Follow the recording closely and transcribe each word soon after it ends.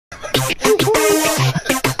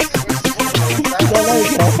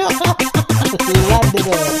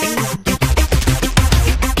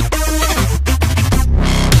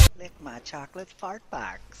fart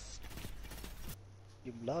bags.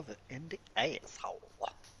 You love it in the asshole.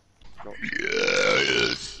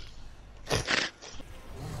 Yes.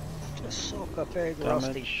 Just suck a big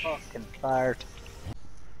rusty fucking fart.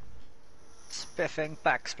 Spiffing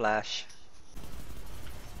backsplash.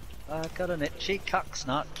 I got an itchy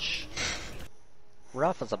cocksnotch.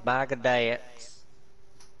 Rough as a bag of dates.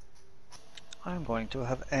 I'm going to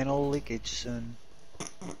have anal leakage soon.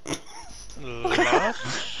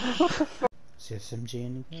 SMG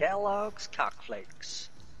in Kellogg's Cockflakes.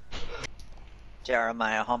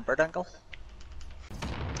 Jeremiah Humperdingle.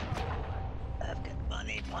 I've got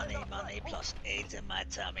money plus AIDS in my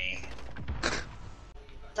tummy.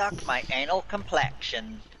 Suck my anal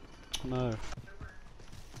complexion. No.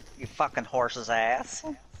 You fucking horse's ass.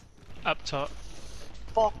 Up top.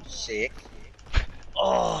 Fuck's sake.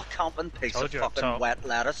 Oh, comping piece Told of you up fucking top. wet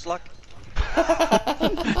lettuce, look.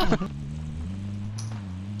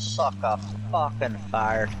 Suck a fucking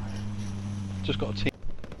fart. Just got a team.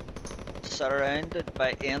 Surrounded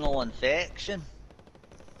by anal infection.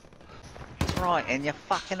 It's right in your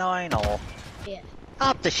fucking anal. Yeah.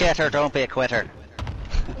 Up the shitter, don't be a quitter.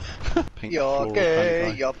 Pink You're floor gay,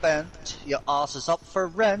 kind of you're bent, your ass is up for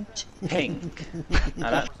rent. Pink.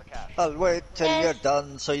 I'll wait till you're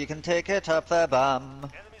done so you can take it up the bum.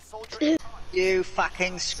 You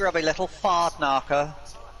fucking scrubby little fart knocker.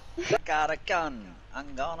 Got a gun,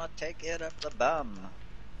 I'm gonna take it up the bum.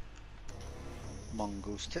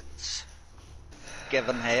 Mongoose tits.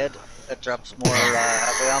 Given head, it drops more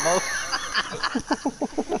heavy ammo.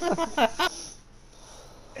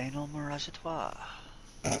 Anal moratoire.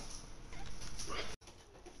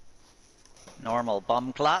 Normal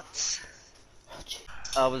bum clots.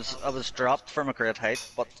 I was dropped from a great height,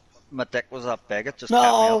 but my dick was that big, it just kept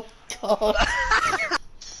me up. God.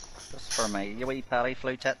 Just for me, you wee patty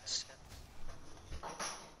flu tits.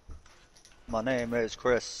 My name is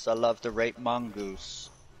Chris, I love to rape mongoose.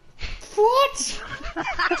 What?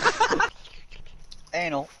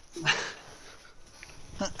 Anal.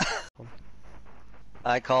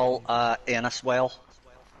 I call anus whale.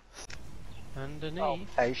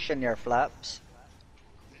 Underneath. Patience your flaps.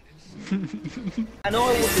 I know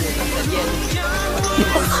I will do it.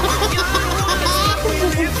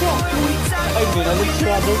 I mean, I looked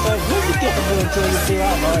around, I was like, where's the camera until you see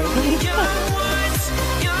that, right?